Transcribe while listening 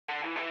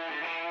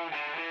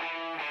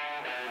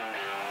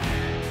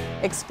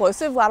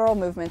Explosive lateral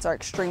movements are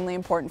extremely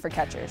important for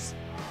catchers.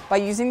 By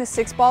using the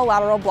 6-ball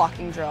lateral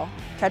blocking drill,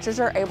 catchers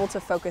are able to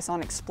focus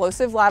on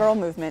explosive lateral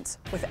movements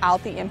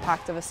without the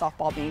impact of a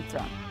softball being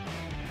thrown.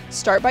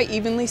 Start by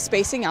evenly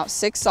spacing out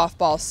 6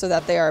 softballs so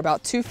that they are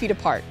about 2 feet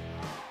apart.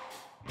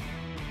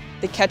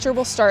 The catcher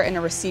will start in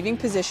a receiving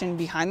position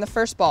behind the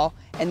first ball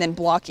and then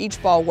block each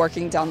ball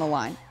working down the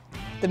line.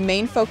 The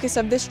main focus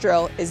of this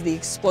drill is the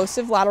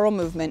explosive lateral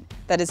movement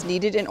that is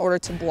needed in order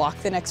to block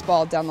the next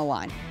ball down the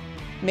line.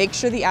 Make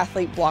sure the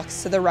athlete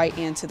blocks to the right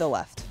and to the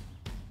left.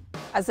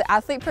 As the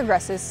athlete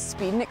progresses,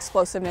 speed and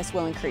explosiveness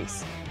will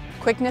increase.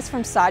 Quickness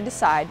from side to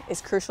side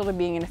is crucial to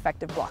being an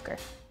effective blocker.